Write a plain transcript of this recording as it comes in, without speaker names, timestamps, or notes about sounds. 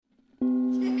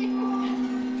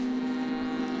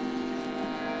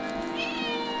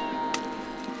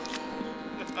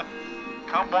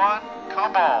Come one,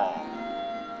 come all.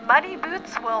 Muddy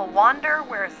boots will wander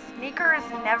where sneakers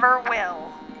never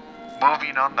will.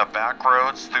 Moving on the back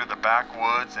roads, through the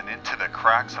backwoods, and into the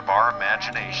cracks of our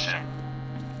imagination.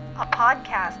 A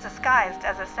podcast disguised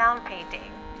as a sound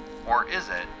painting. Or is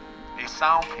it a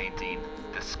sound painting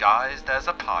disguised as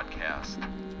a podcast?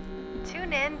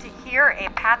 Tune in to hear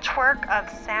a patchwork of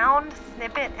sound,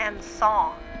 snippet, and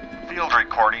song. Field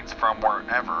recordings from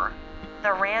wherever.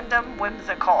 The random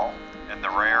whimsical. And the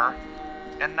rare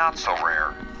and not so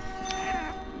rare.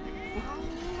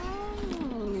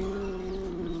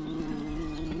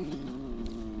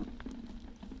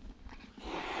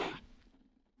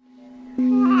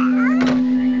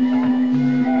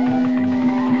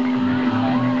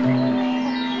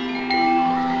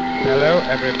 Hello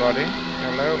everybody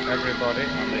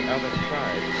on the other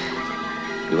side.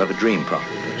 You have a dream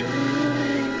problem, did you?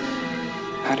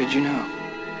 How did you know?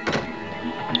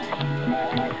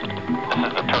 This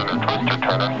is the Turner, Twister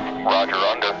Turner. Roger,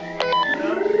 under.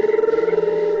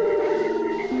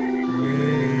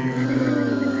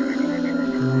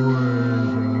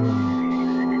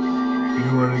 You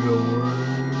wanna go where?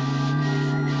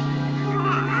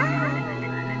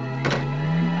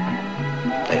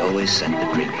 They always send the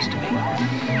dreams to me.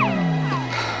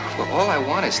 Well, all I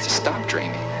want is to stop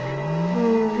dreaming.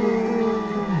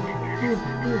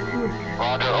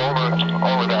 Roger,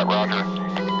 over that, Roger.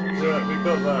 Yeah, we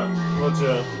got that.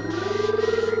 Roger.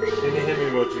 Can you hear me,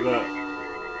 Roger? That.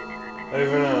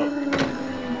 Over and out.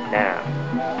 Now,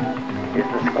 is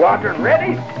the squadron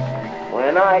ready?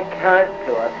 When I count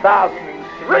to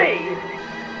 1,003,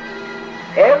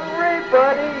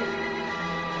 everybody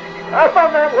up on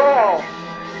that wall.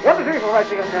 1, 2, 3, 4, 5,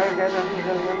 6, 7, 8, 9,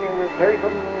 10, 30,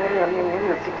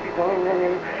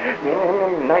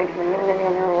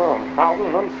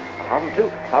 1,002,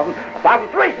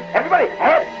 1,003. Everybody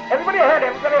ahead! Everybody ahead!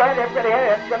 Everybody ahead! Everybody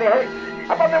ahead! Everybody ahead!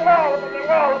 Up on the wall! Up on the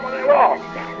wall! Up on the wall!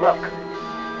 Now look!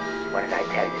 What did I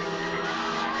tell you?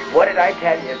 What did I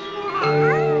tell you?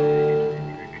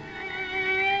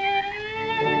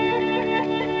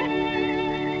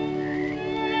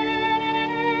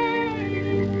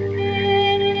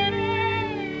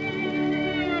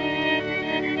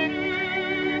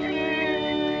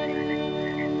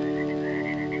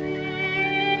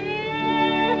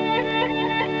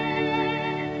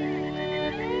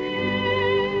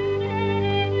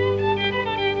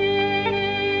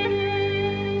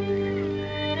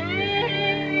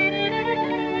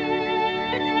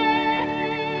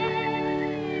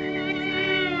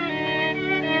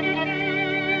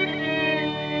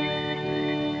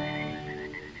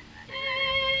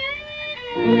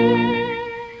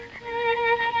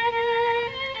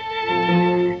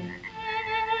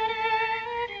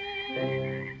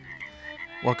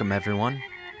 Welcome everyone.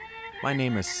 My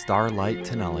name is Starlight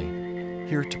Tonelli,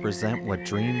 here to present What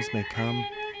Dreams May Come,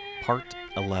 Part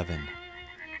 11,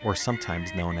 or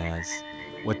sometimes known as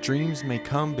What Dreams May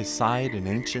Come Beside an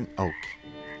Ancient Oak.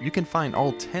 You can find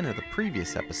all 10 of the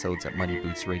previous episodes at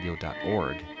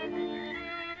muddybootsradio.org.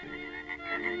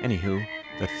 Anywho,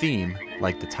 the theme,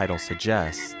 like the title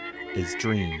suggests, is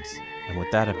dreams, and with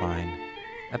that in mind,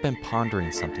 I've been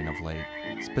pondering something of late,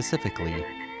 specifically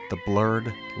the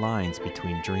blurred lines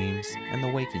between dreams and the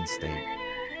waking state.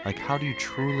 Like, how do you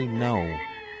truly know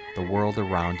the world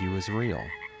around you is real?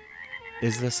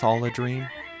 Is this all a dream,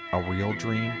 a real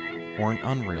dream, or an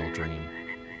unreal dream?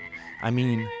 I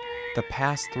mean, the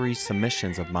past 3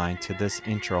 submissions of mine to this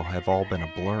intro have all been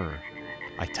a blur.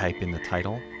 I type in the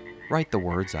title, write the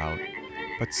words out,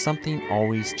 but something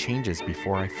always changes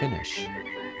before I finish.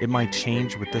 It might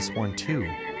change with this one too.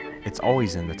 It's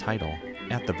always in the title,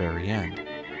 at the very end.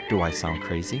 Do I sound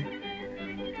crazy?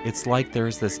 It's like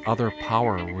there's this other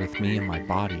power with me in my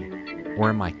body, or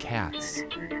in my cat's,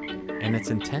 and its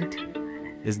intent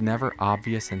is never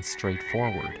obvious and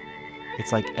straightforward.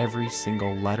 It's like every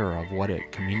single letter of what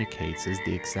it communicates is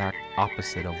the exact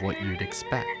opposite of what you'd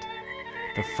expect,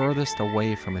 the furthest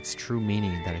away from its true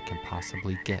meaning that it can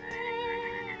possibly get.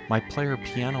 My player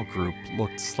piano group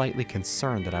looked slightly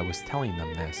concerned that I was telling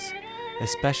them this,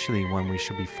 especially when we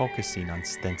should be focusing on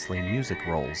stenciling music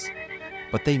rolls,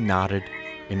 but they nodded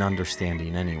in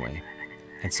understanding anyway.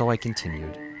 And so I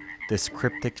continued. This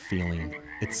cryptic feeling,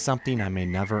 it's something I may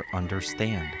never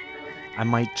understand. I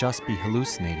might just be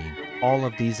hallucinating all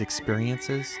of these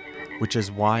experiences, which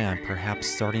is why I'm perhaps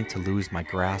starting to lose my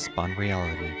grasp on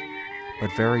reality.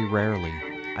 But very rarely,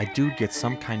 I do get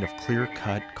some kind of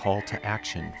clear-cut call to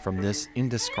action from this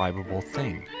indescribable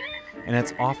thing. And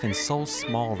it's often so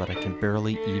small that I can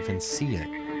barely even see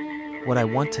it. What I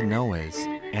want to know is,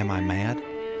 am I mad?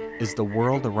 Is the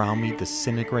world around me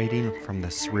disintegrating from the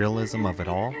surrealism of it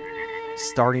all?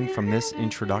 starting from this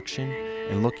introduction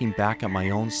and looking back at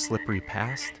my own slippery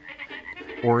past?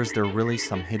 Or is there really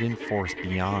some hidden force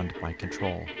beyond my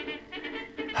control?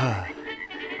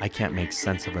 I can't make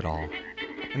sense of it all.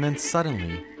 And then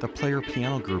suddenly, the player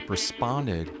piano group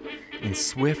responded in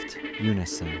swift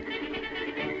unison.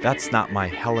 That's not my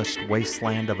hellish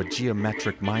wasteland of a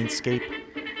geometric mindscape.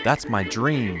 That's my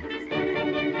dream.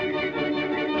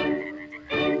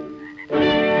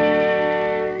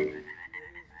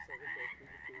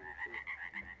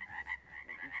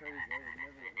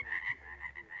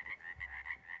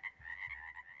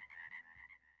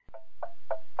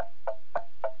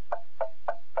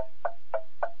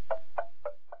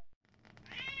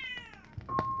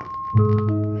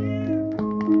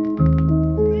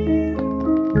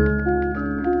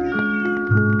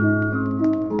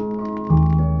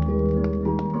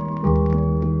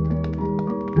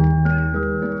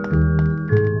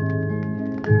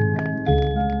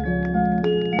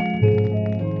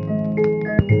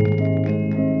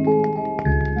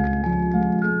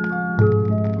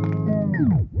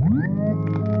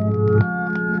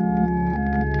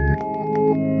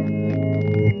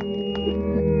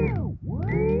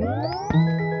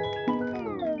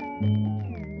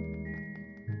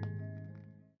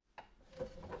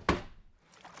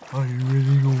 Are you ready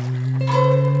to go?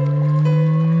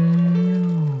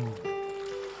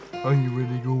 Are you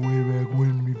ready to go way back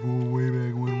when before way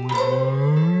back when was what?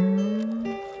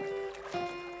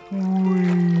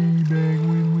 Way back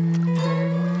when.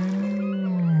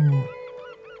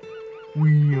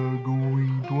 We are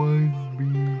going twice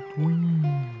between when.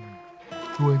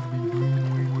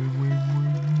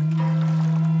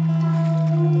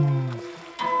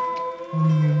 We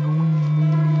are going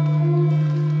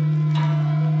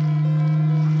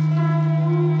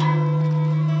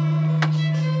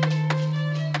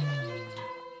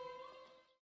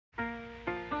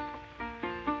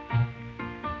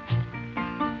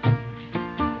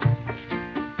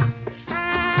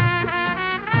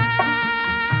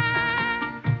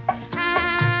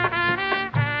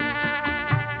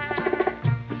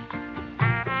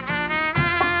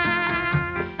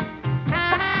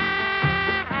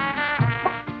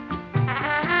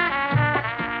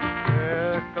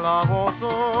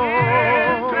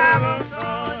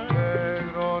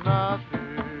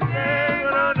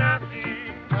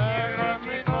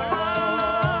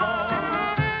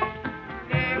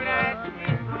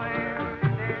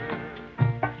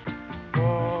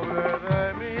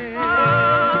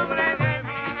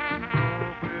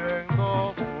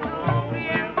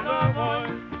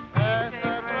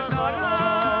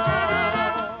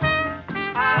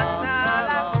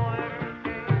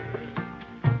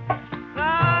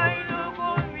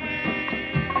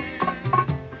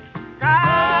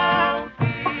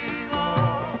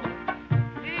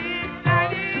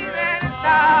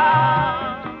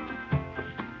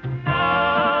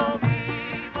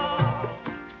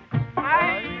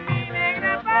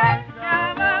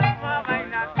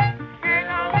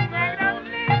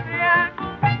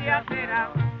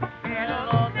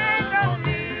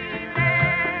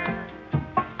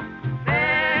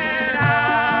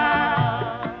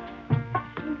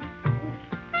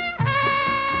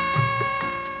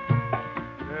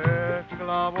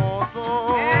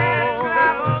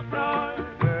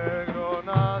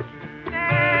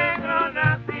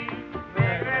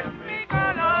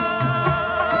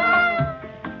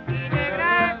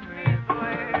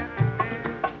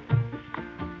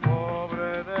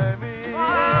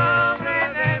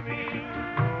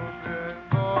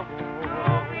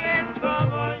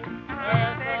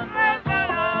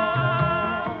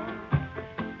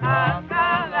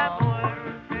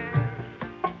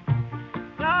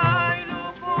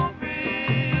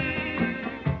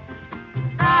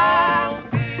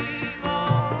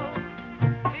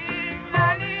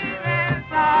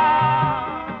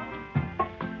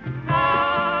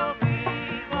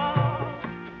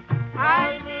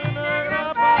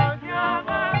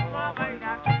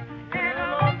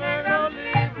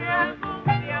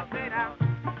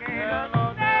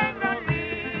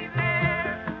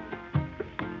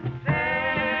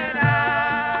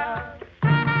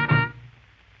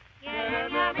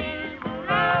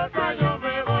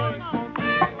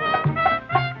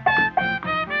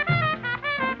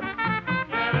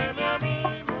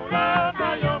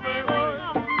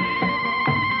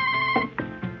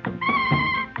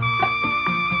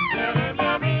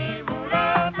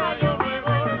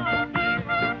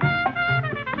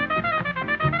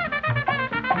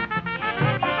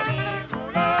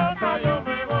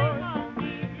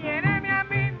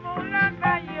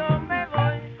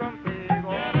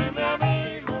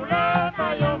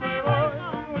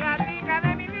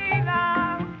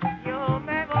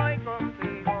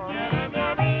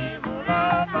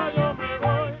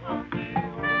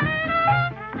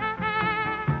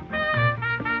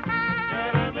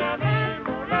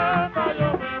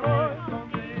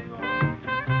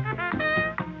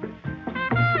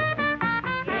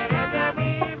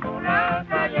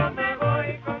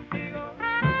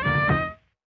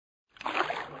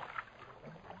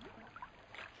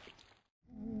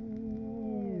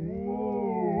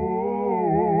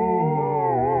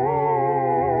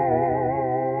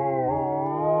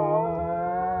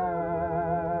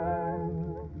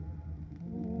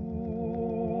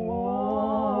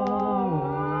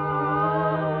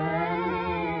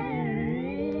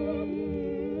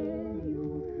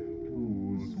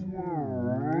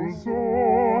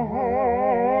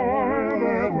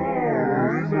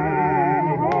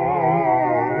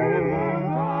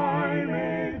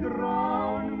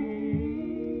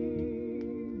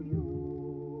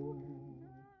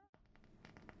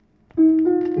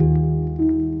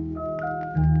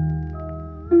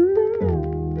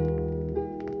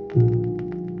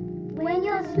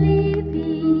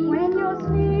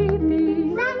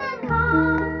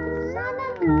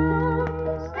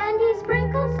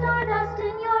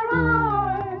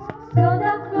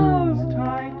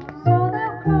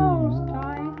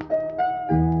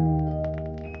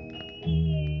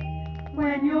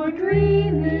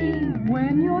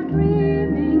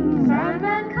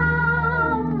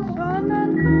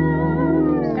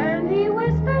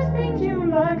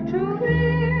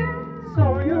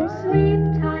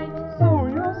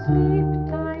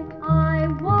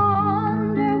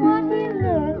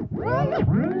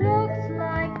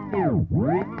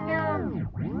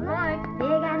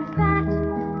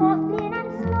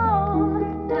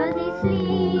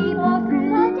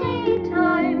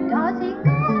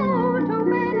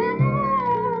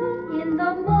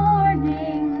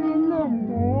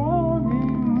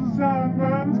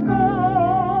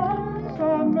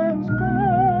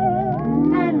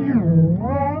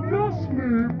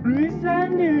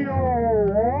and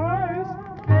your eyes,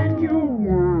 and you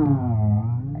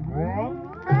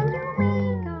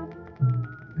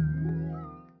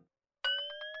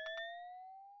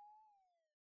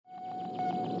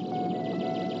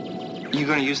You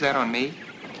gonna use that on me?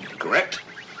 Correct.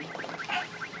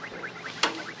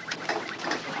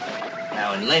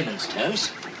 Now, in layman's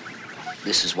terms,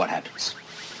 this is what happens.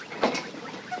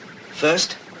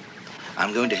 First,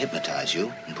 I'm going to hypnotize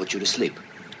you and put you to sleep.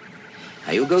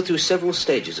 Now, you'll go through several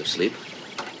stages of sleep,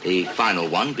 the final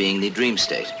one being the dream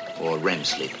state, or REM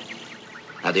sleep.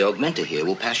 Now, the augmenter here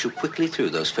will pass you quickly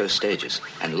through those first stages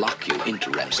and lock you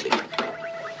into REM sleep.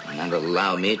 And that'll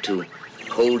allow me to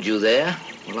hold you there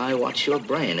while I watch your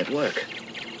brain at work.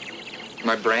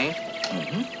 My brain?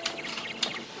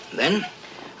 Mm-hmm. Then,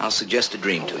 I'll suggest a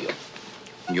dream to you.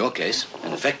 In your case,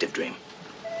 an effective dream.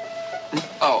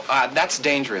 Oh, that's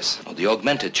dangerous. Well, the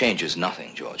augmented changes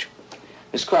nothing, George.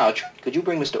 Miss Crouch, could you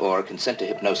bring Mr. Orr a consent to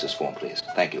hypnosis form, please?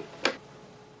 Thank you.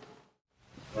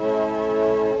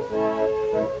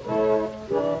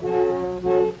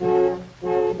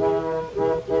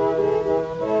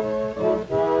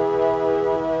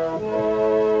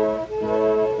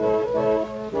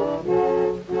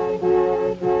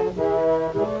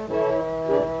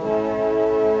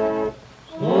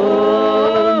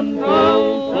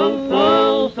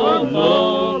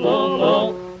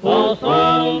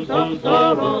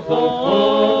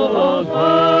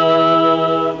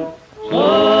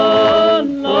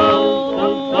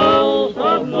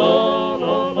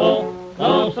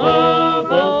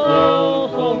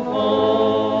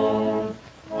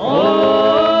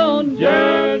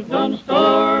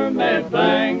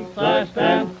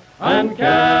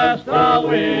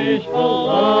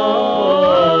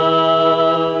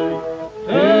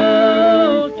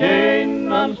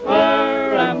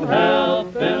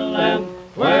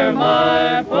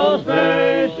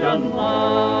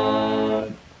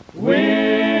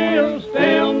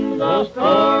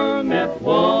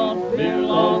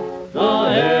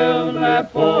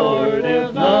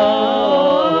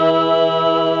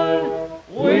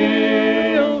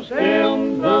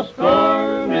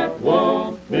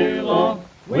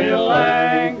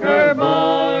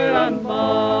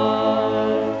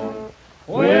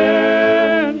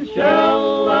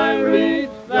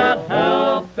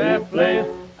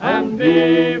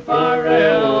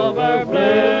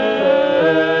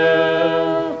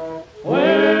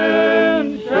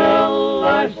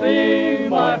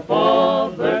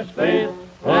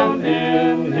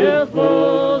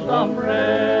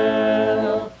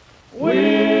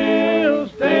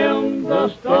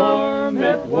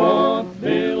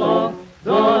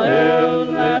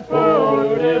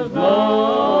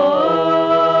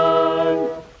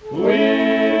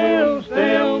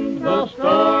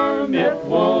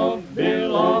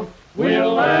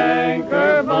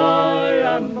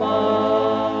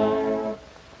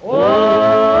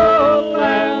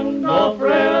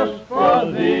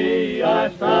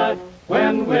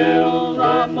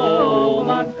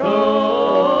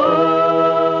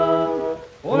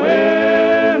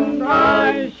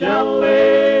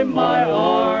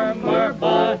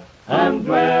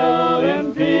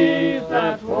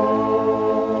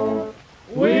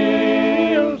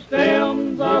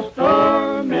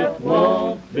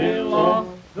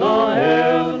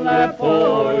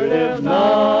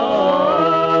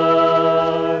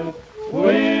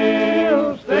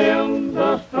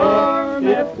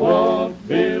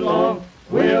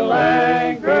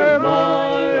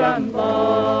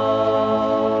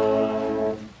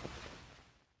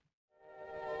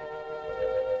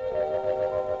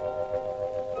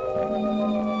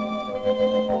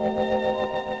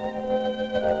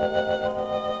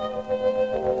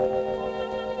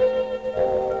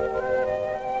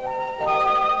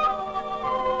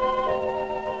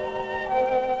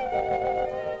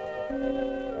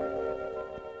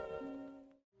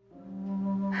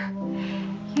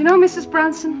 You know, Mrs.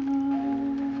 Bronson,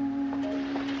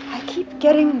 I keep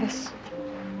getting this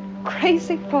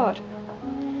crazy thought.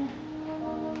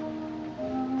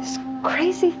 This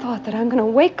crazy thought that I'm going to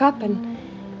wake up and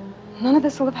none of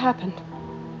this will have happened.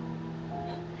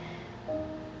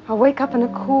 I'll wake up in a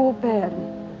cool bed.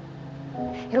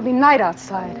 It'll be night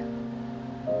outside.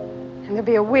 And there'll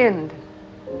be a wind.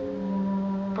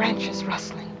 Branches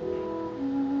rustling.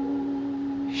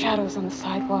 Shadows on the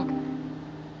sidewalk.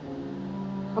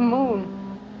 A moon.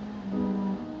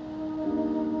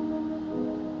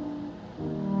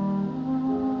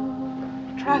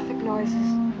 Traffic noises.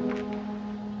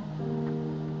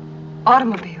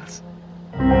 Automobiles.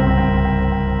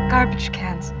 Garbage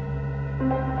cans.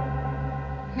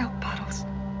 Milk bottles.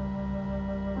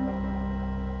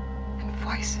 And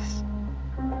voices.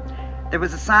 There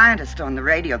was a scientist on the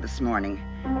radio this morning.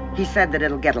 He said that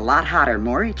it'll get a lot hotter,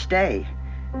 more each day,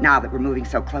 now that we're moving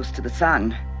so close to the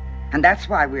sun. And that's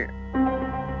why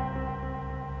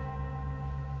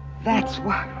That's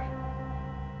why.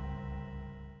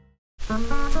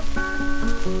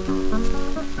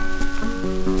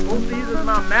 Oh, these are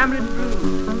my memory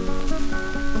blues.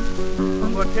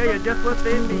 I'm gonna tell you just what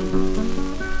they mean.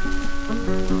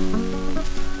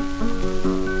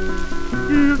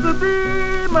 Used to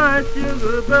be my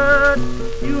sugar, but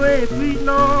you ain't sweet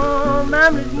no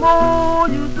memories more.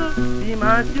 Used to be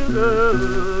my sugar,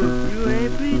 you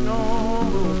ain't sweet no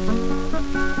more.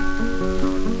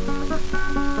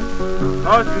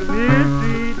 'Cause you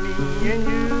mistreat me and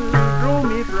you drove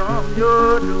me from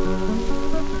your door.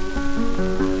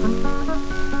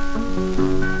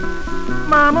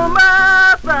 Mama,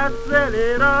 must I sell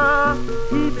it all?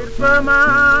 Keep it for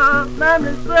my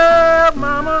memories up,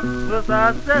 Mama. Must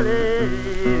I sell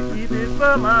it? Keep it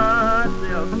for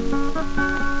myself.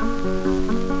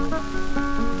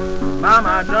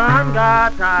 Mama done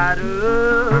got tired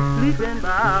of sleeping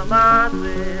by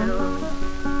myself.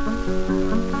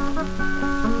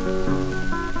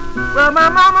 Well, my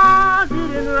mama, she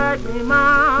didn't like me,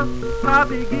 Ma.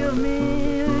 Papi give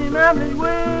me memories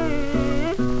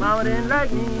way. Mama didn't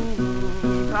like me.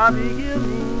 Papi give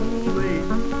me way.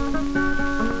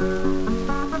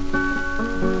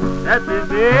 That's the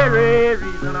very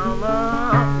reason I'm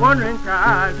a wandering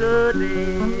child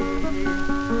today.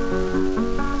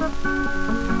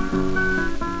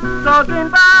 Talking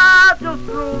about your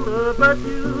stroller, but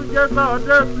you just ought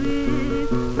to see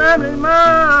memory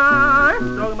mine.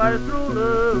 Talking about a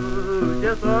stroller,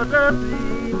 just ought to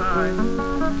see mine.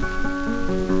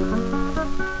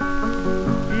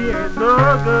 She ain't so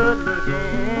good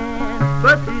looking,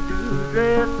 but she do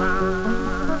dress fine.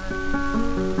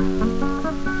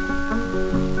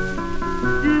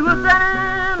 She was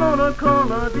standing on a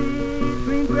corner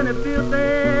between 25th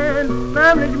and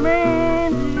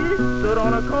Management. She stood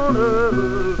on a corner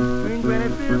between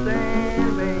 25th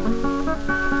and Main.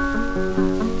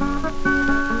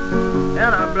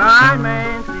 And a blind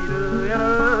man see her and a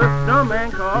dumb man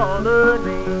called her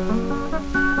name.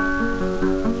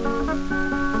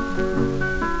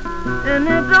 And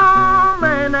the dumb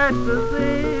man asked her,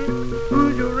 say,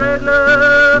 who's your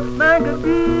regular man could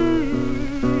be?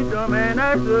 Dumb man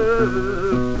asked her,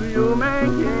 who your man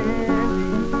can be?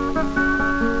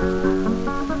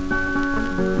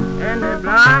 And the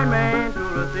blind man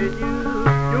told her, said, you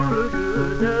look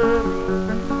good to me.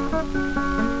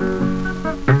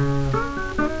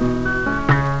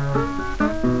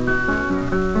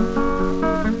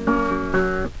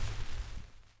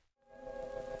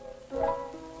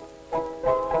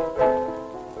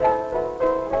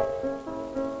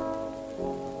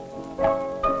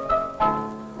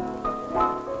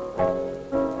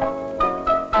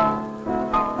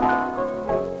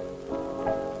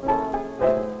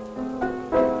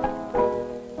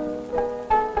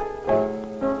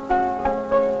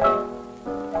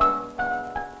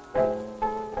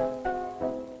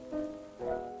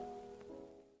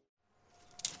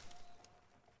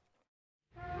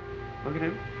 Look at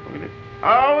him, look at him.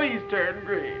 Oh, he's turned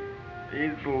green.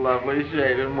 He's a lovely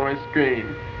shade of moist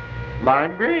green.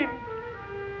 Lime green.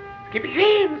 Skippy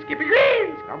green, Skippy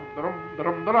green.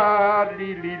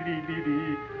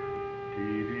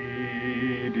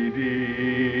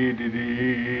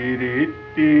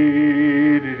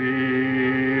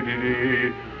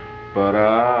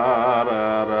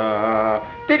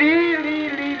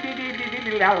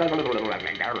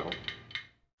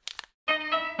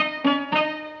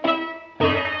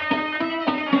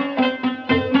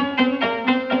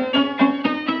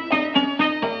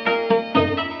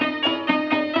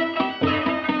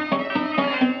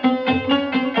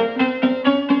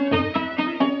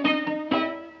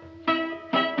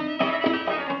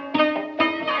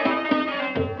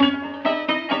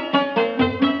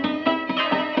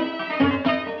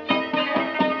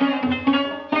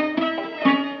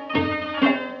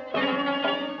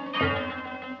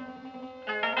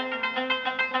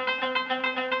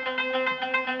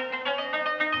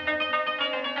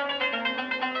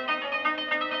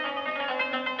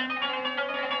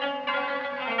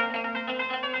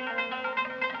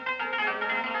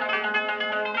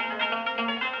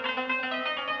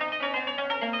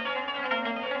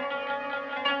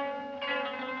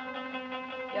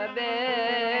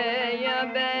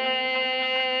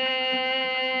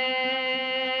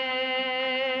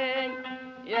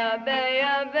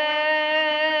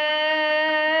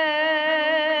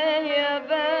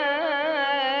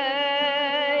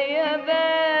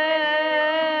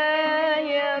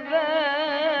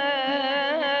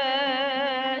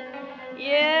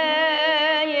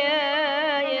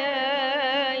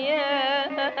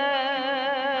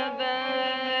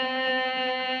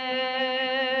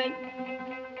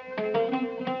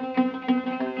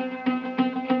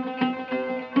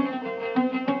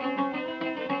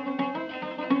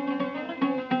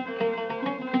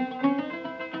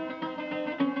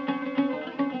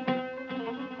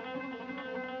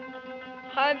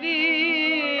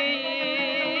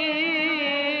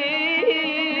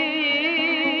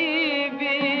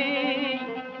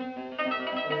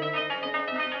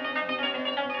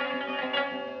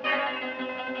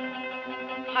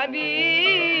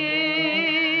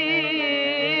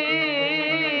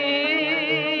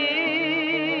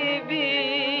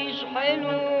 حبيبي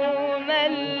شحلو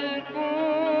ملفوظة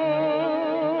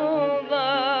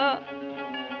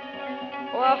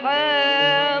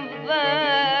وحافظة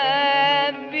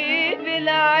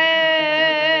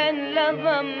بالعين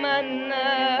لضمناه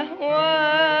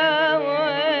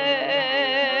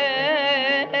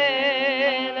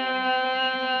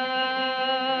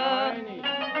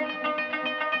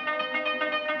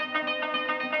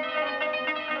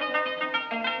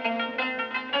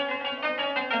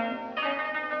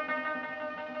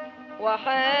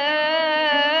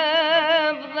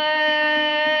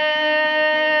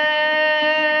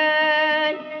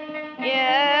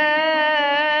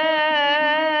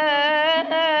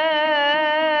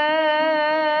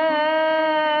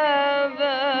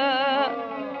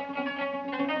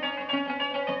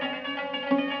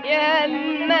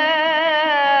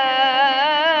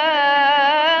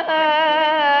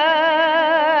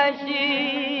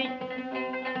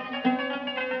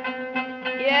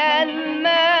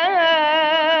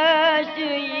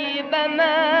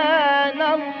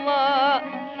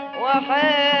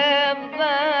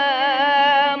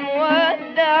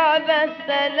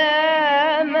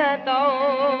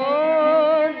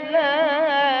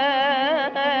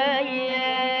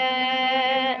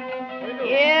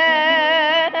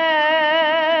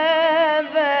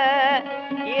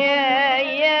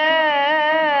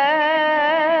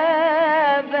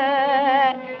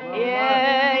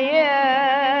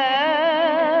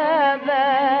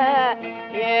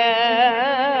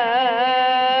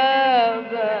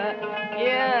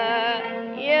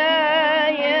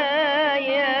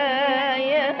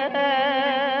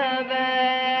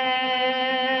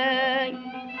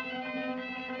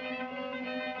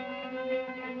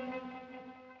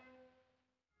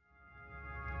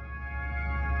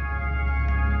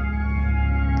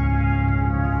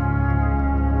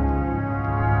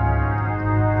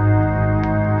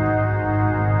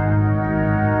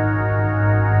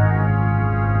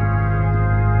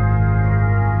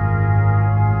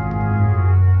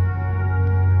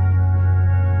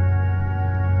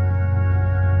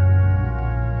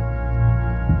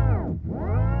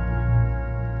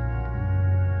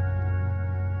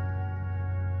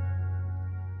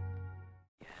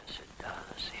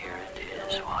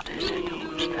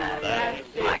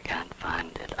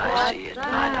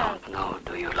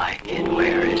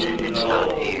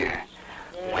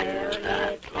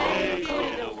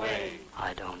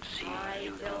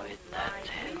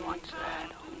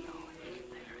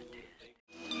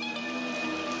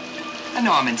I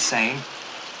know I'm insane.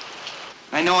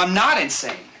 I know I'm not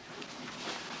insane.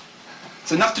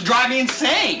 It's enough to drive me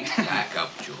insane. Back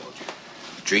up, George.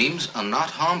 Dreams are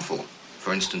not harmful.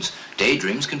 For instance,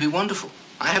 daydreams can be wonderful.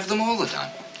 I have them all the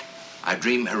time. I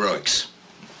dream heroics.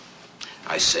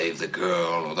 I save the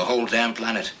girl or the whole damn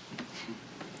planet.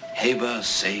 Haber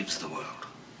saves the world.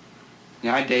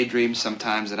 Yeah, I daydream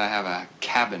sometimes that I have a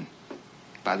cabin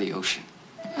by the ocean.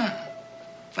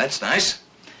 That's nice.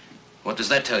 What does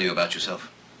that tell you about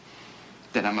yourself?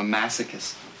 That I'm a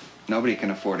masochist. Nobody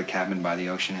can afford a cabin by the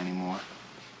ocean anymore.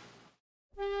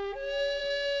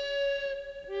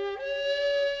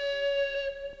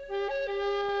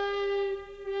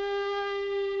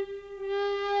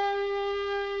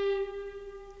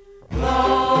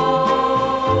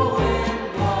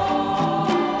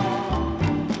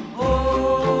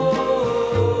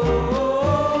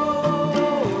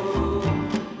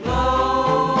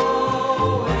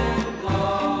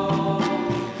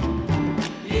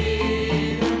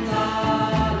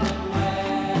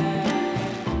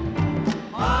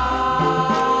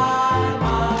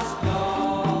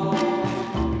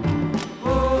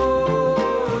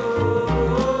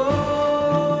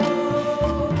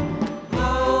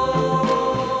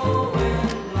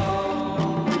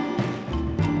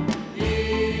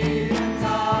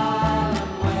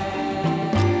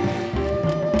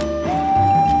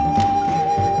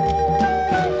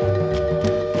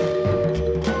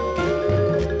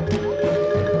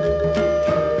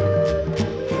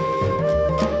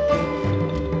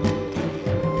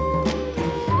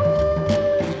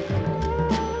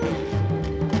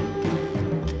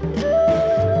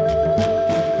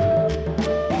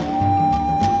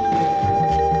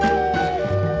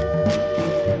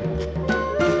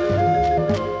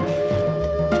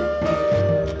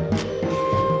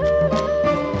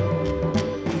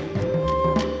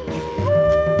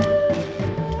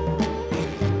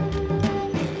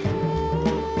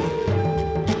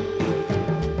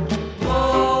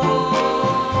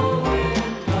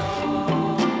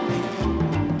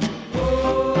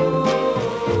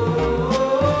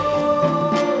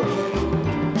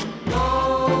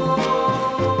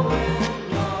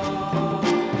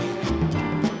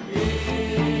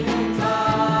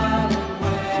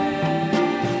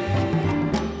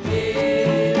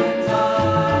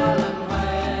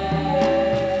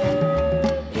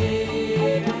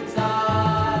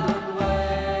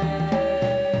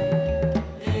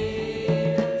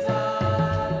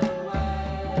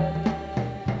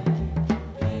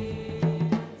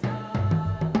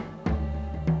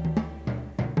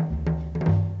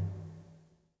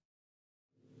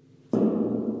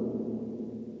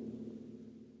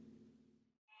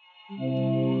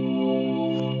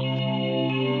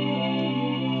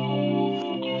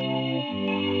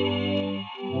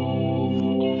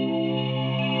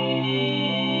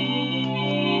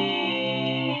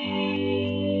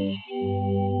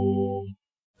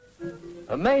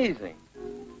 Amazing.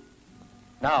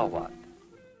 Now what?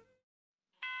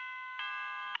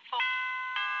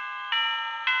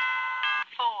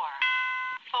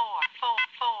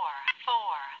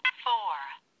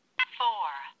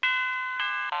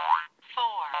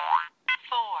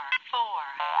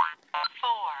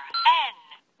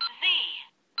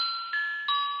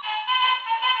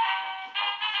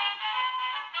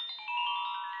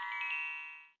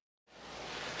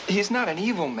 He's not an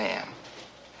evil man.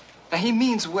 Now, he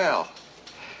means well.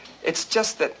 It's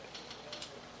just that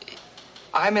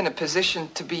I'm in a position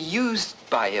to be used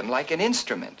by him like an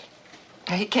instrument.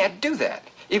 Now, he can't do that,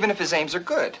 even if his aims are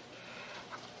good.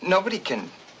 Nobody can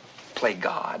play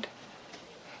God.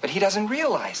 But he doesn't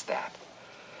realize that.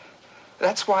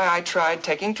 That's why I tried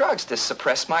taking drugs to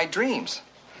suppress my dreams.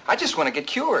 I just want to get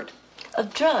cured.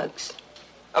 Of drugs?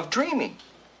 Of dreaming.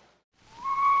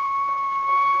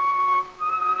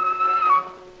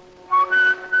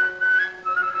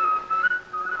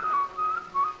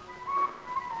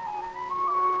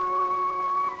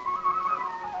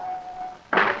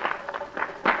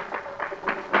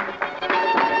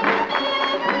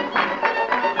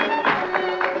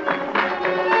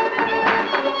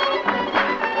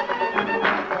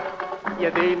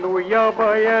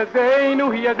 يابا يا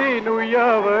زينو يا زينو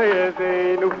يابا يا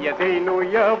زينو يا زينو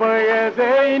يابا يا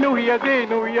زينو يا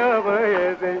زينو يابا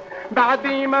يا زين بعد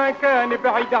ما كان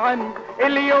بعيد عن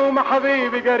اليوم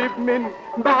حبيبي قريب من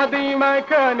بعد ما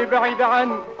كان بعيد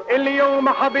عن اليوم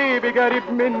حبيبي قريب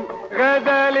من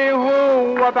غزالي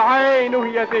هو بعينه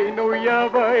يا زينو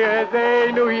يابا يا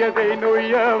زينو يا زينو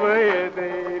يابا يا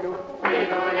زينو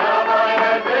زينو يابا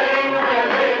يا زينو يا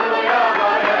زينو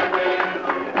يابا يا زينو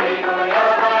زينو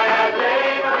يابا يا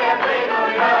زينو يا زينو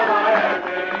يابا يا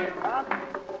زينو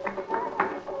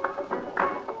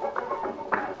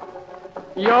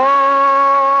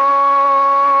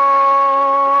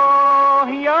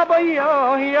يا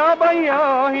بياه يا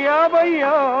بياه يا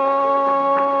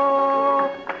بياه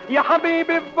يا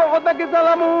حبيبي ببعدك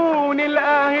ظلموني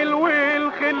الاهل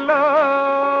والخلان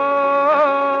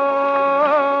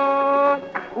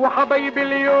وحبايبي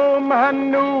اليوم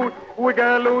هنوت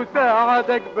وقالوا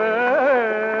ساعدك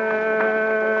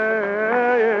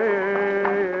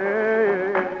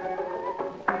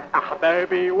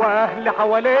احبابي واهلي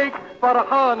حواليك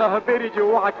فرحانه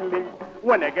برجوعك لي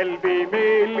وانا قلبي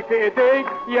ملك ايديك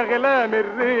يا غلام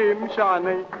الرمش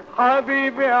عني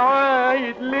حبيبي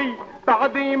عايد لي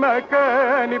بعد ما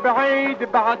كان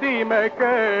بعيد بعد ما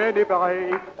كان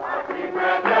بعيد بعد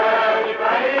ما كان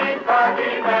بعيد بعد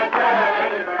ما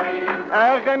كان بعيد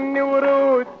اغني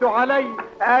وردوا علي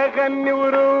اغني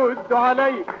وردوا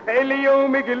علي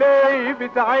اليوم قليب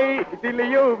سعيد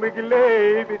اليوم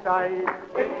قليب سعيد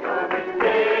اليوم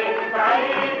قليب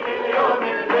سعيد اليوم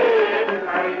قليب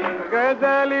سعيد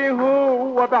غزالي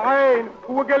هو بعين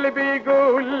وقلبي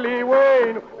يقول لي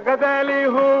وين غزالي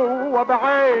هو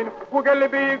بعين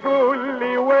وقلبي يقول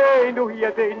لي وينه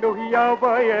يا زينو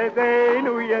يابا يا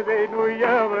زينو يا زينو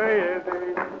يابا يا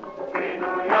زينو زينو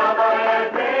يابا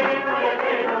يا زينو يا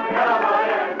زينو يابا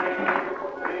يا زينو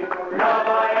زينو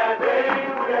يابا يا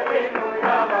زينو يا زينو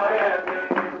يابا يا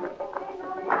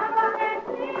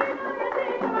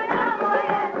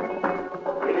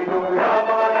زينو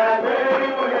يابا يا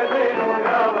زينو يا زينو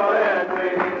يابا يا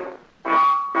زينو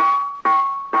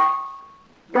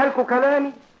جالكوا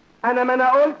كلامي انا ما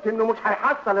انا قلت انه مش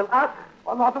هيحصل القطر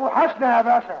والله هتوحشنا يا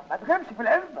باشا ما تغيبش في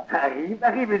العزبه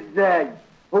اغيب ازاي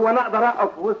هو انا اقدر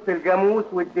اقف وسط الجاموس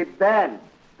والدبان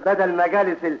بدل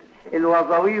مجالس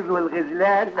الوظاويز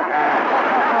والغزلان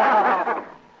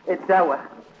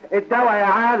الدواء يا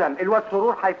عالم الواد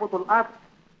سرور هيفوتوا القطر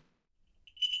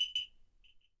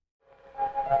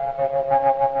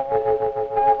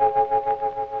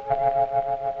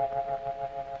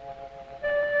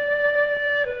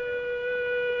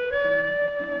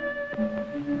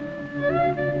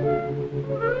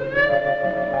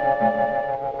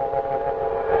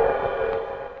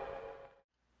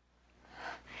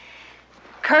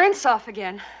Current's off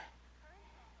again.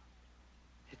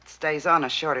 It stays on a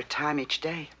shorter time each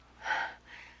day.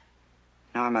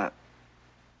 Norma,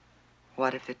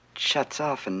 what if it shuts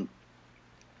off and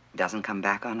doesn't come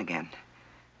back on again?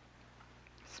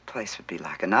 This place would be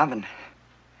like an oven.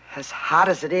 As hot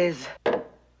as it is,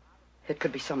 it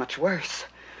could be so much worse.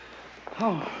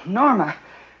 Oh, Norma,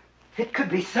 it could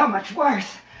be so much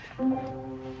worse.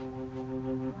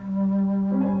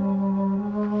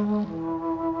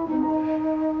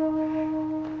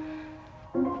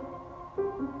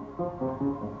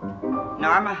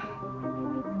 Norma?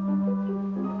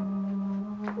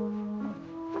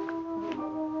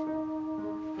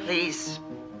 Please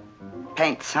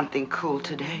paint something cool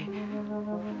today.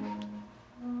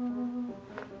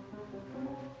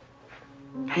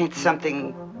 Paint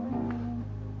something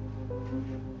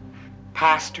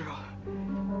pastoral.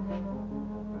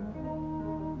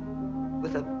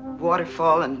 With a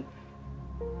waterfall and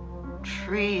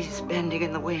trees bending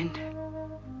in the wind.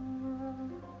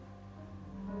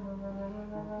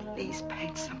 Please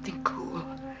paint something cool.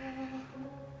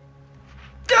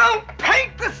 Don't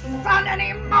paint the sun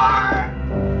anymore!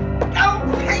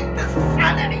 Don't paint the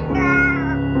sun anymore!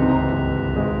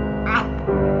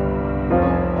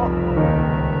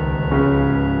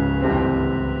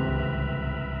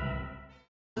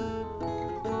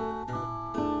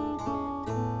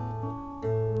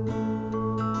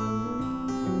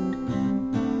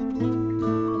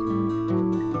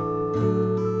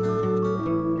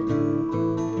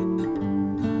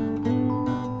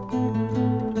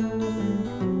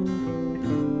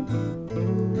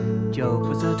 Job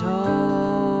was at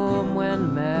home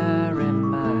when Mary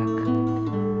Mac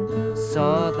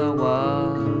saw the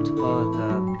world for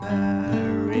the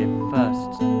very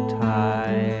first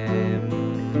time.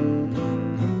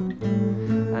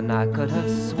 And I could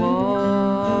have sworn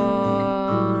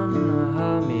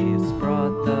Hermes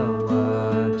brought the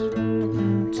word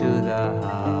to the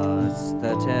house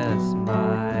that is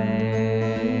mine.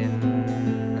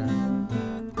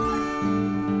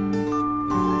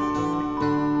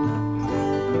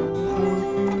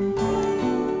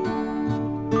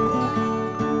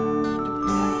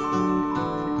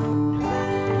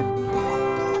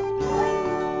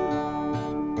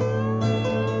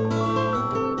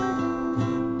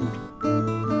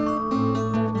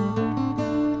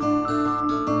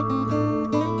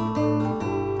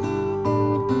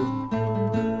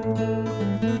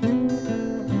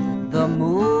 The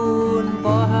moon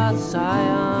bore her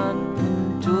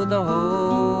scion to the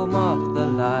home of the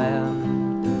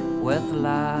lion, with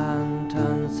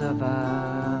lanterns of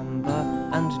amber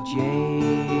and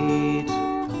jade.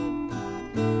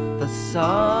 The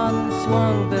sun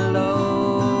swung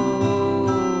below,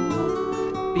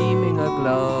 beaming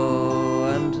aglow,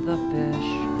 and the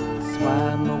fish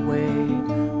swam away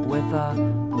with a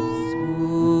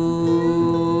swoon.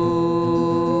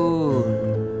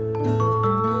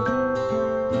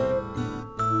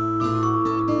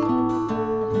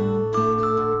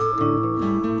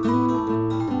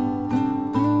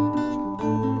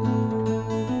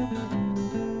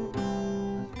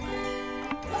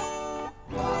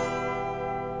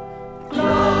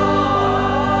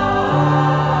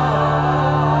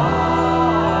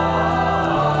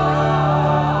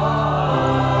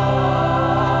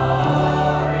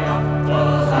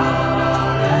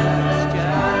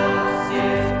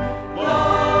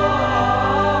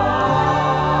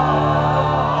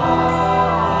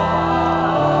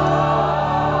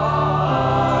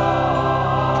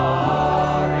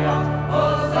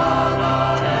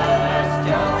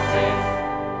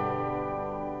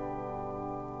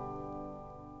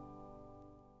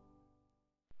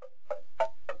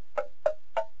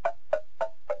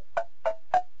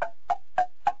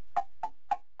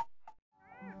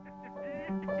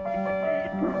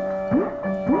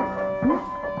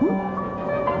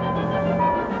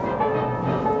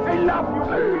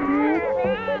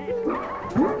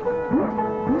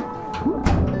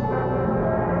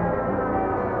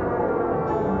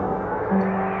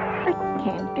 I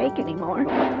can't take anymore.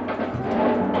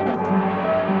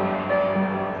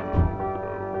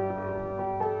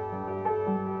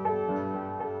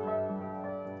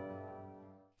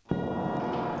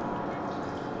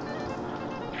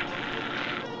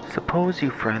 Suppose you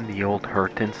friend the old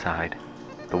hurt inside.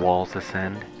 The walls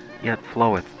ascend, yet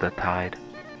floweth the tide.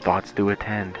 Thoughts do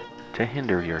attend to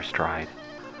hinder your stride.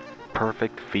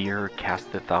 Perfect fear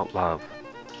casteth out love.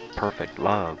 Perfect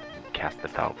love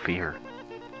casteth out fear.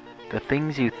 The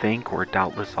things you think were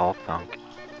doubtless all thunk.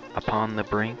 Upon the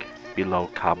brink, below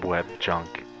cobweb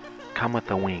junk,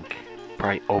 cometh a wink,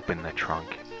 pry open the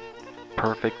trunk.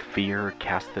 Perfect fear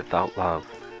casteth out love.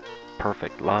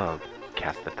 Perfect love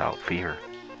casteth out fear.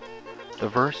 The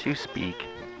verse you speak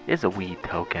is a wee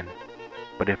token,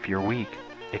 but if you're weak,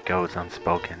 it goes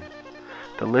unspoken.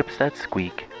 The lips that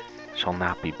squeak shall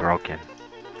not be broken.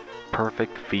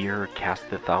 Perfect fear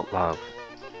casteth out love.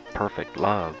 Perfect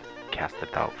love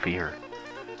casteth out fear.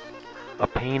 A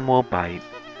pain will bite,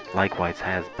 likewise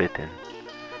has bitten.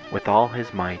 With all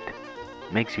his might,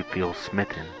 makes you feel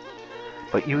smitten.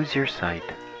 But use your sight,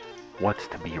 what's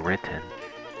to be written?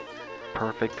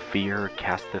 Perfect fear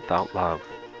casteth out love.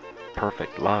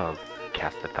 Perfect love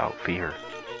casteth out fear.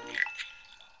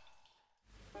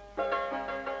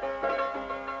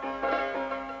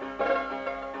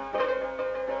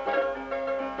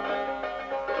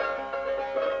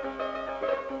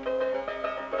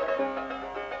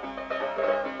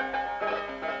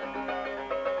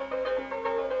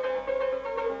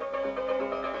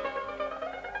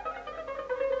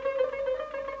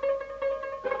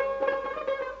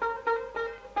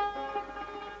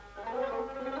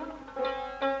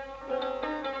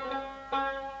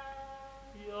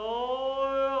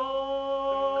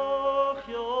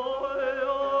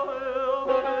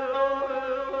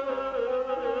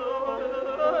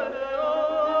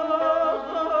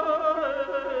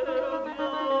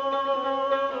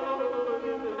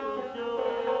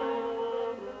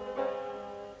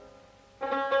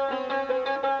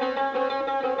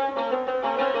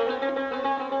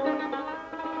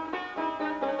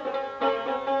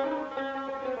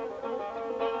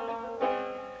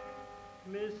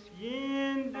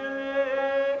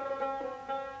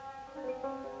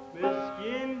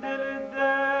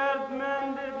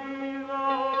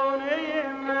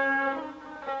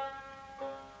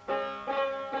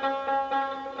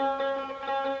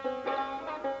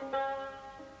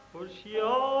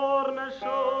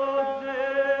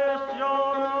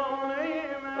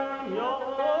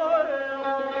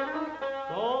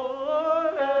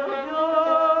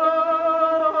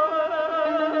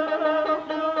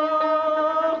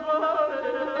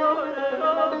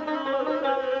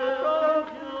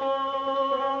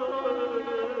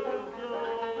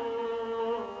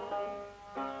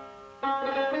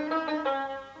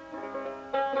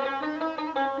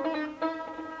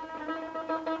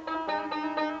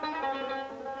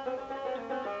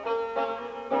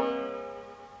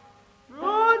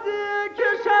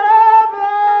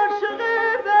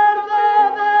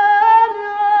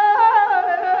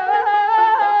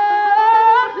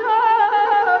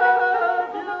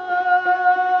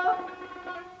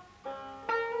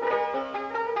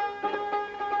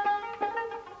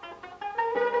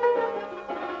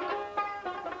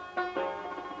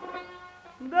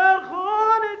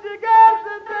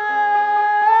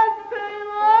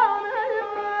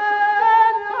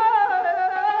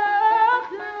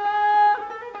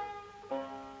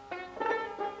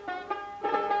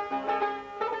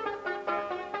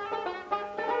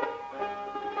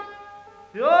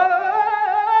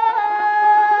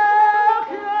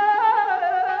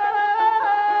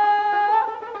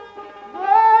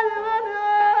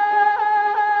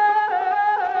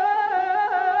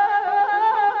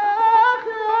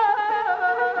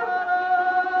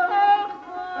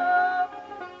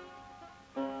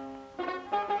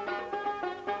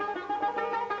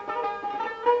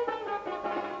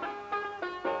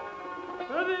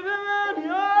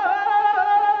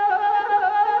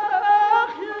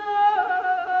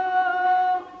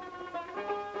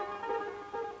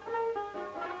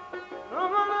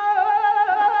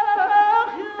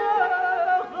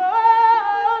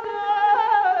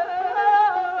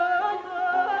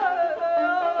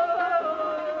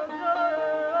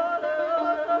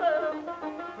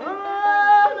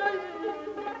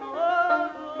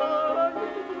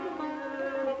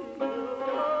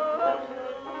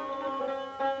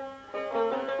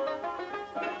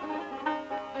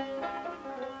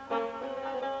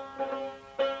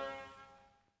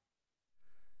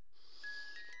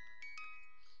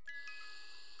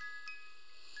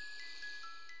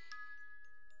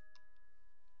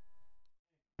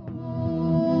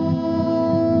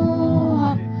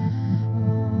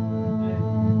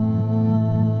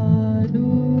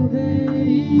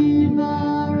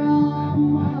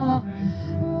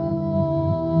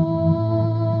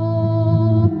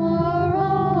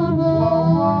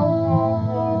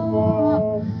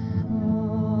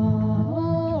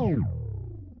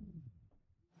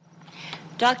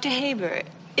 Dr. Haber,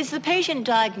 is the patient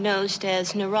diagnosed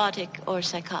as neurotic or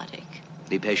psychotic?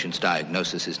 The patient's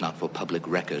diagnosis is not for public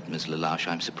record, Miss Lelache.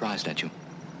 I'm surprised at you.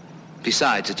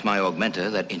 Besides, it's my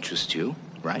augmenter that interests you,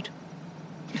 right?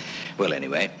 Well,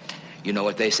 anyway, you know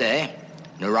what they say.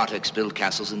 Neurotics build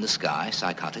castles in the sky,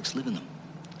 psychotics live in them.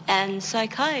 And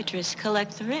psychiatrists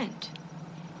collect the rent.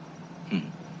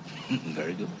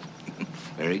 Very good.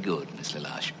 Very good, Miss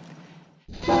Lelache.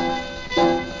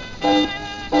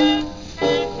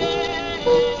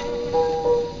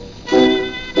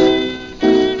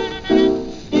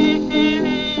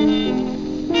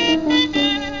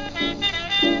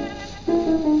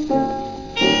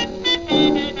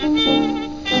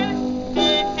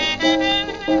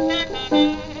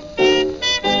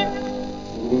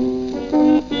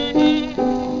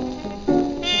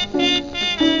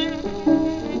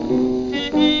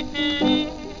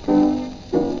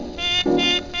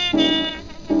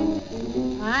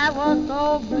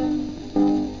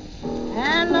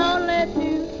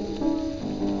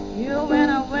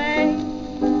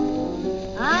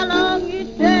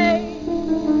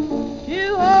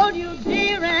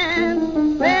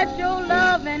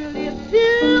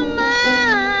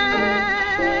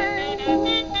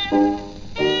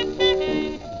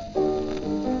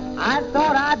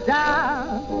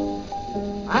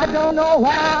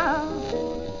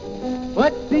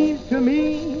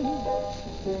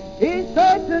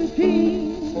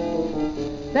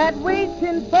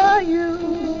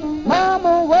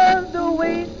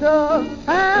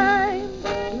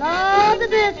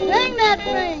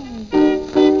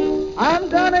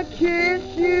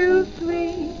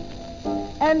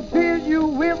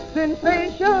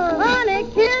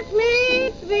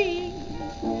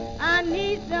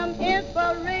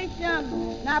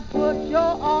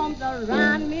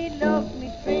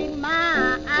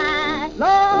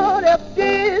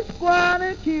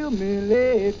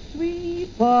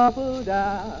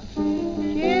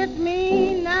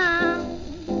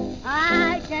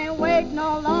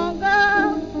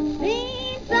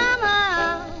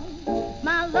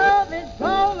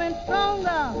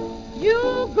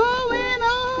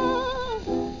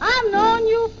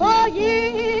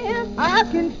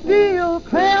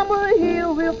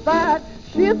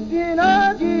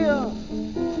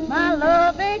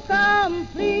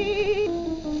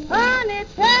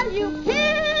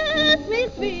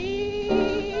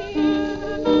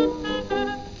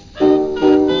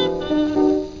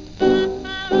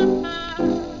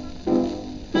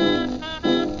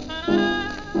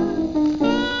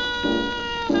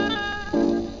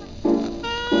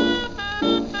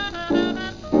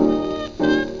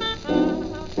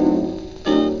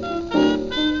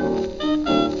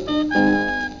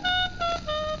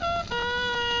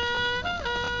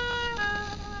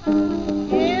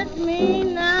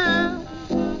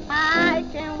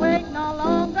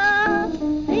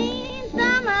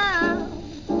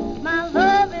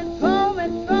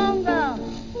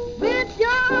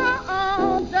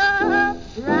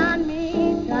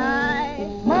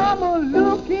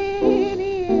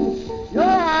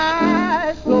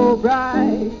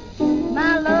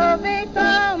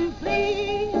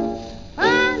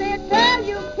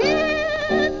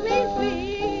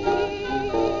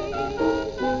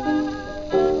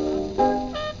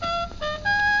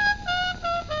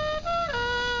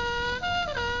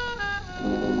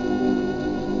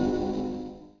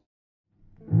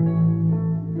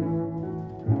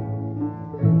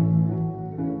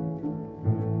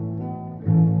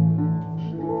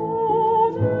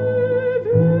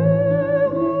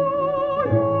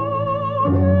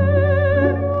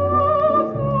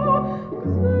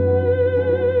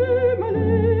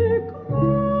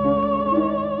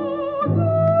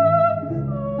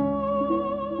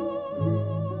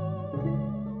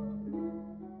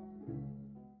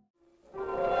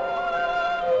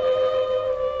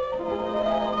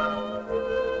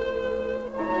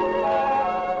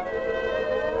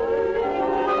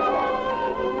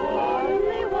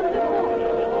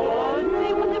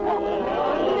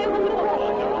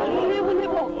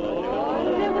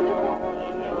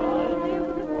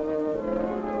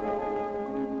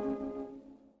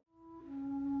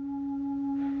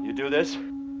 This?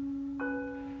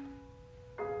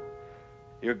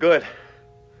 You're good.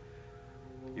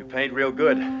 You paint real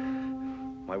good.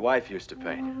 My wife used to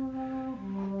paint.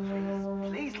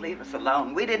 Please leave us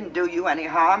alone. We didn't do you any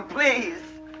harm. Please.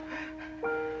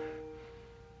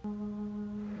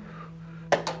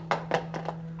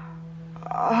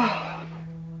 Oh.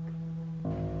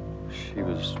 She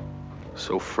was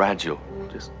so fragile.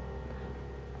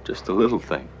 Just a little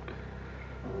thing.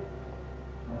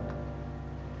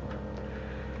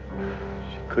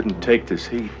 She couldn't take this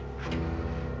heat.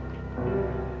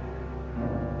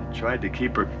 tried to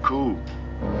keep her cool.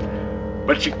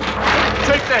 But she couldn't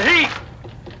take the heat!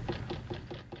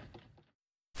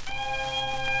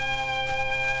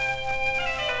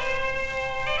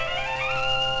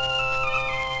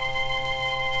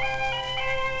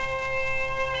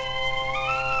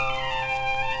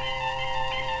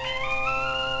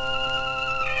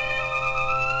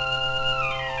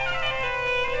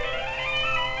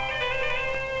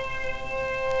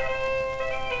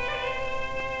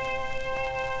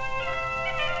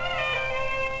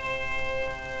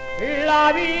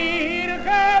 La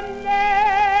Virgen de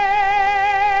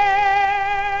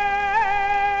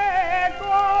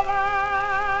Covadonga,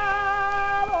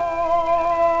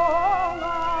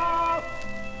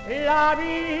 la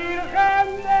Virgen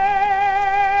de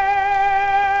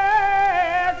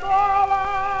Covadonga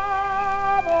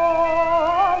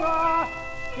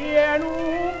tiene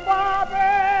un papel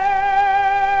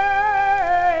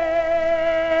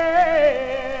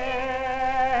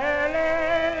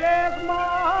en las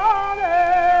manos.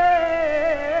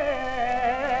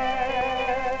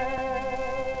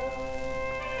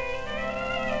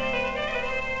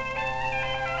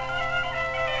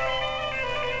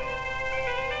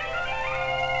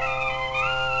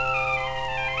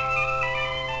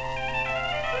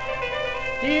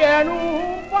 Tiene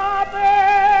un papel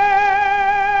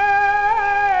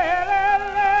en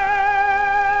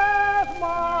las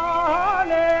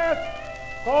manos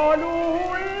con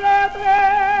un letrero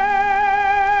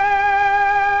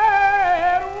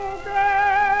que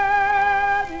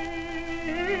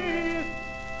dice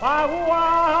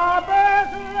Aguapes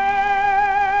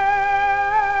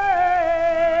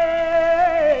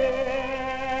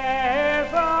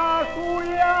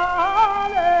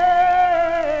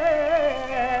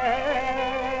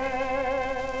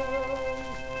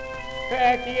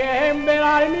que quien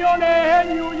verá al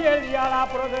mionelio y el día la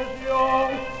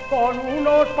procesión con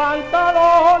unos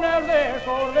pantalones de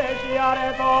esos de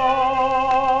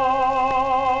Chiaretón.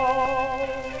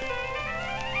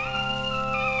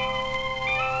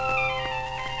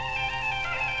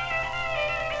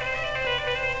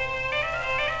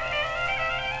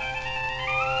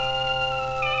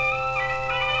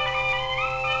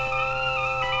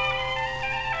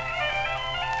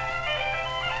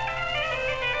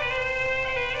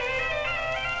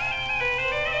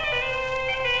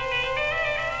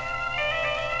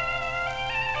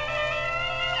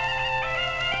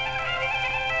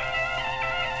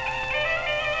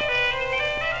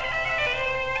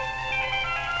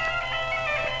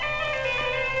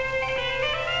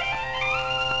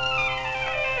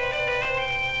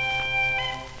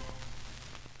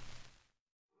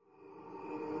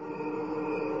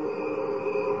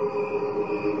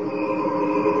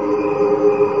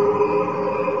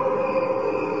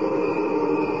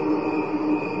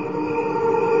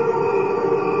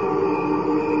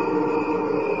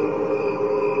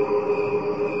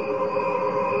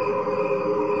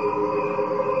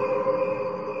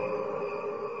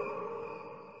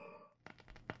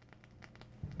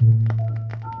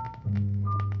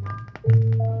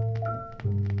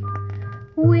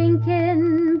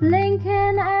 Winkin',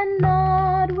 blinkin', and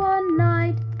Nod one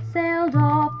night sailed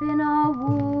off in a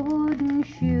wooden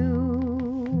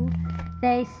shoe.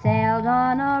 They sailed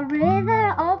on a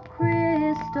river of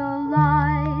crystal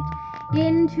light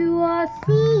into a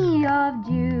sea of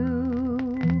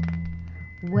dew.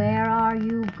 Where are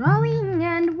you going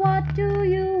and what do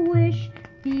you wish?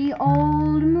 The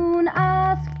old moon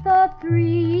asked the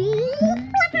three.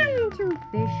 To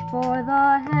fish for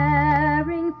the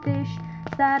herring fish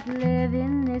that live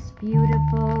in this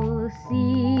beautiful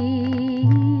sea.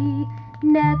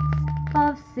 Nets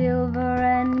of silver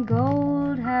and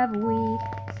gold have we,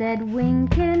 said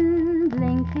Winkin',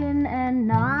 Blinkin', and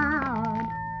Nod.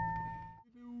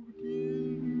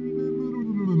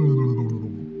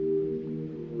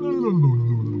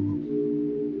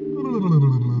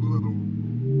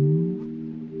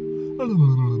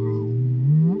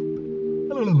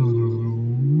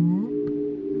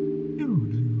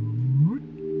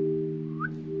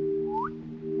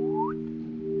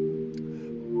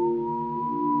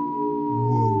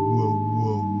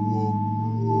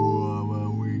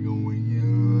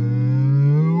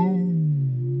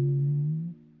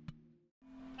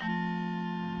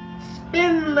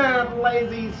 Spin that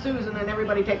lazy Susan and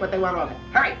everybody take what they want off it.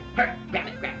 Hurry, hurry, grab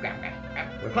it, grab.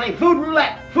 We're playing food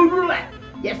roulette, food roulette.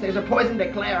 Yes, there's a poison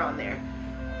declare on there.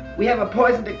 We have a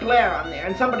poison declare on there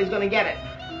and somebody's gonna get it.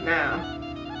 Now,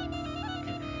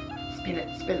 spin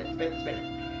it, spin it, spin it, spin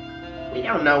it. We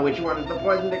don't know which one's the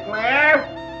poison declare.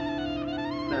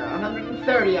 No,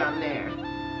 130 on there.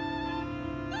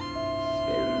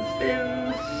 Spin,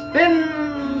 spin,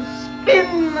 spin,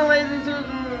 Spin the Lazy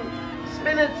Susan.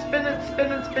 Spin it, spin it,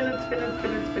 spin it, spin it, spin it,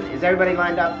 spin it, spin it. Is everybody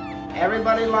lined up?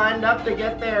 Everybody lined up to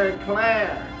get their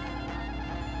eclair.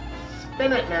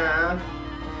 Spin it now.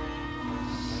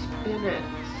 Spin it,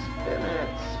 spin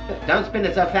it, spin it. Don't spin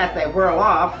it so fast they whirl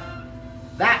off.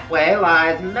 That way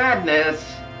lies madness.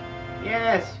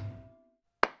 Yes.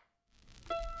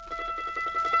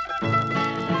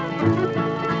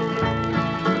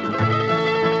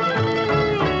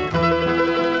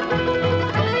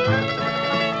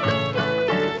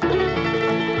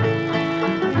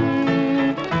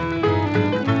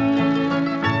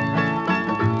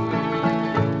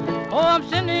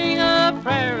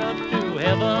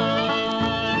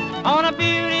 On a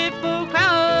beautiful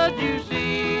cloud you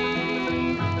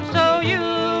see, so you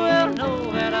will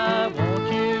know that I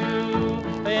want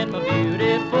you in my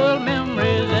beautiful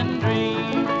memories and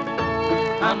dreams.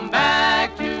 Come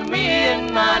back to me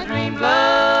in my dream,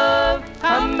 love.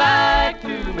 Come back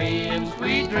to me in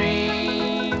sweet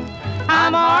dreams.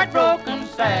 I'm heartbroken,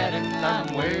 sad, and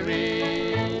I'm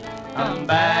weary. Come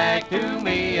back to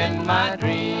me in my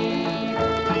dreams.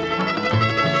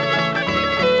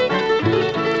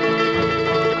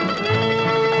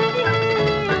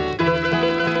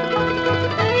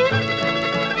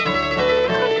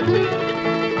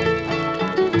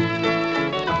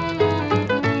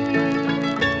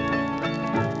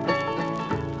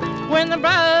 When the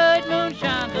bright moon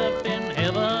shines up in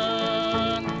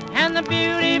heaven and the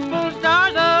beautiful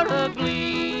stars are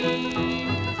agleam,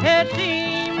 it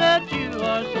seems that you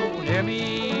are so near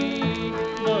me,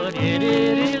 but yet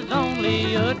it is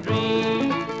only a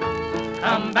dream.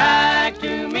 Come back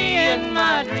to me in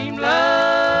my dream,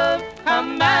 love.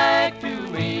 Come back to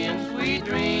me in sweet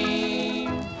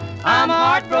dreams. I'm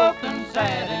heartbroken,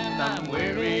 sad, and I'm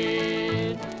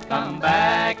weary. Come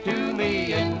back to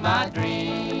me in my dreams.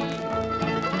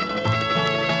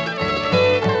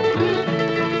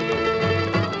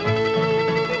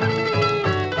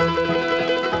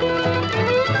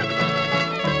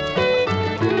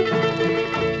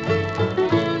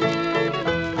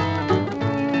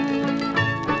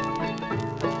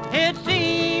 It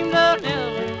seems I'll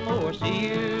never more see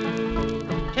you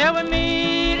till we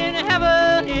meet in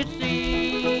heaven, it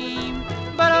seems.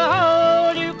 But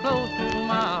I'll hold you close to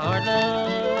my heart,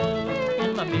 love,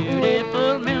 in my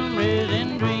beautiful memories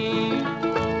and dreams.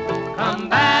 Come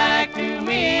back to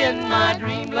me in my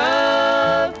dream,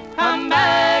 love. Come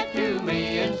back to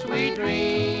me in sweet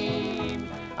dreams.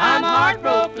 I'm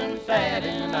heartbroken, sad,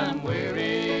 and I'm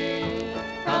weary.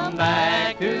 Come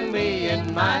back to me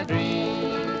in my dreams.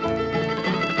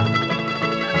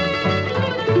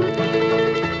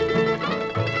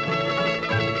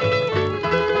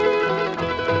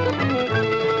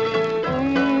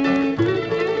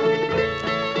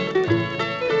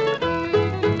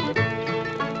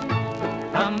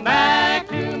 Come back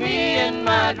to me in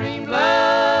my dream,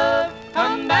 love.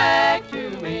 Come back to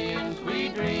me in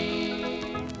sweet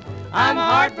dreams. I'm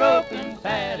heartbroken,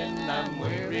 sad, and I'm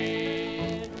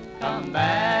weary. Come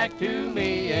back to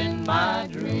me in my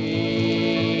dreams.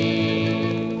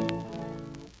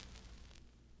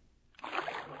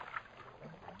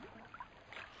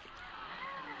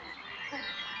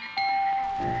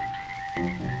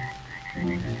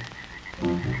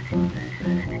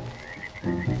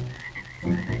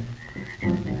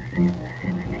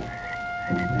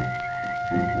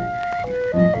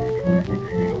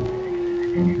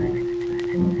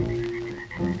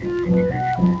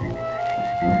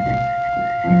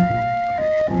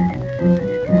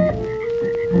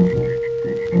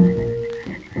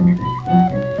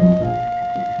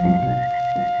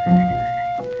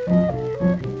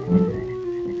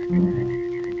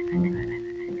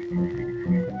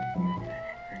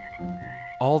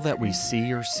 All that we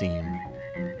see or seem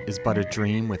is but a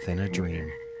dream within a dream,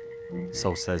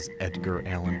 so says Edgar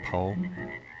Allan Poe.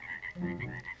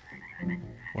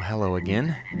 Well, hello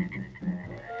again.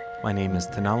 My name is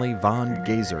Tenali Von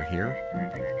Gazer here,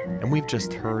 and we've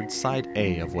just heard Side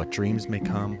A of What Dreams May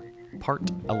Come, Part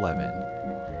 11,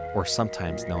 or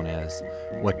sometimes known as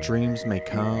What Dreams May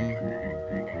Come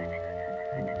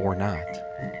or Not.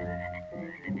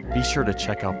 Be sure to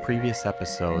check out previous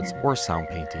episodes or sound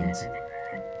paintings,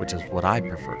 which is what I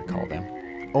prefer to call them,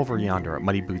 over yonder at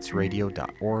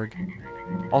muddybootsradio.org.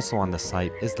 Also on the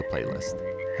site is the playlist,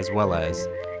 as well as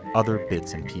other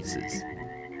bits and pieces.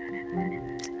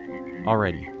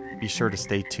 Alrighty, be sure to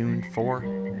stay tuned for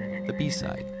the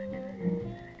B-side.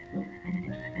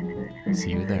 See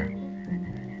you there.